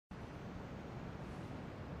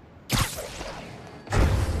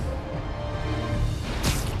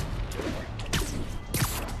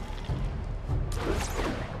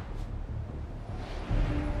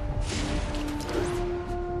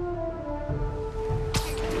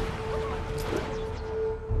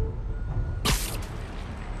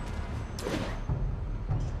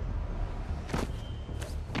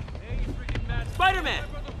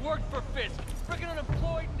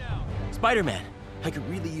Spiderman, I could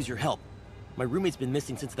really use your help. My roommate's been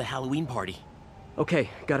missing since the Halloween party. Okay,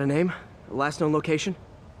 got a name? Last known location?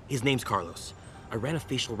 His name's Carlos. I ran a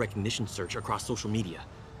facial recognition search across social media.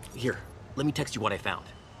 Here, let me text you what I found.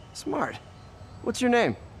 Smart. What's your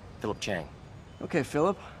name? Philip Chang. Okay,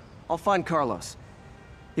 Philip. I'll find Carlos.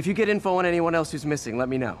 If you get info on anyone else who's missing, let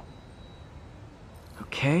me know.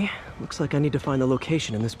 Okay, looks like I need to find the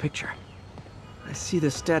location in this picture. I see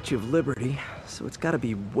the Statue of Liberty, so it's gotta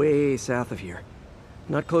be way south of here.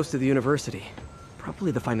 Not close to the university.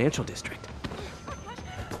 Probably the financial district.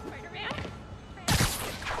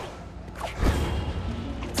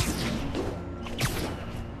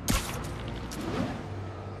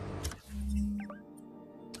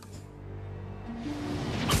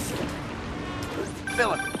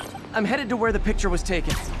 Philip, I'm headed to where the picture was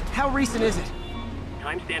taken. How recent is it?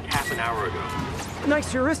 Timestamped half an hour ago.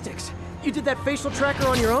 Nice heuristics. You did that facial tracker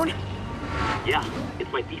on your own? Yeah,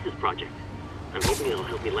 it's my thesis project. I'm hoping it'll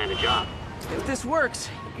help me land a job. If this works,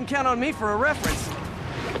 you can count on me for a reference.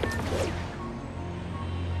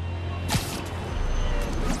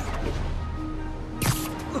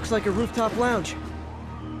 Looks like a rooftop lounge.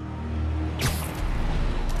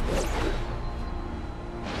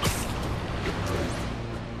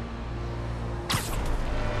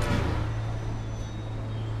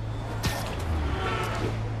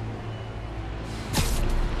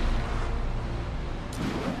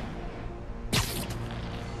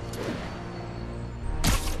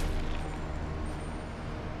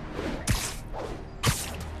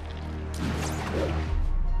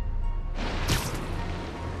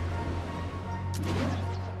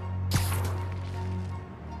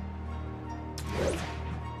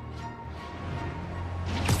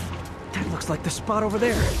 Looks like the spot over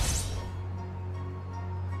there.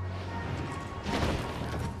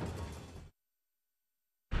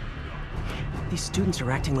 These students are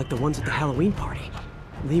acting like the ones at the Halloween party.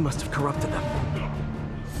 Lee must have corrupted them.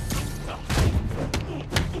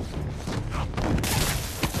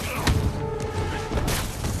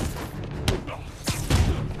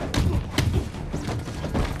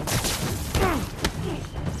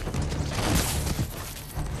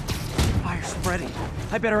 Fire's spreading.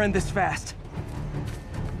 I better end this fast.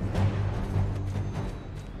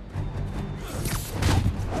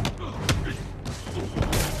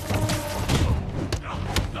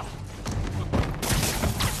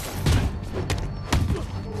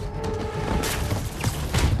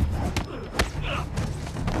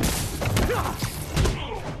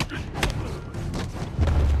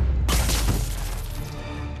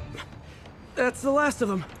 That's the last of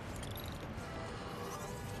them.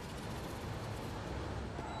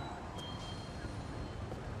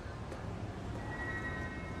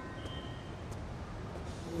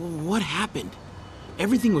 What happened?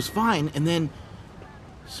 Everything was fine, and then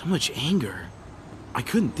so much anger. I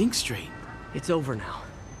couldn't think straight. It's over now.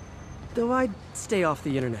 Though I'd stay off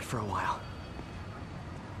the internet for a while.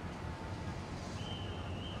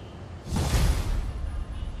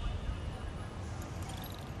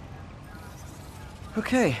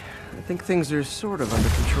 Okay, I think things are sort of under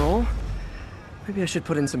control. Maybe I should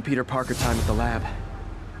put in some Peter Parker time at the lab.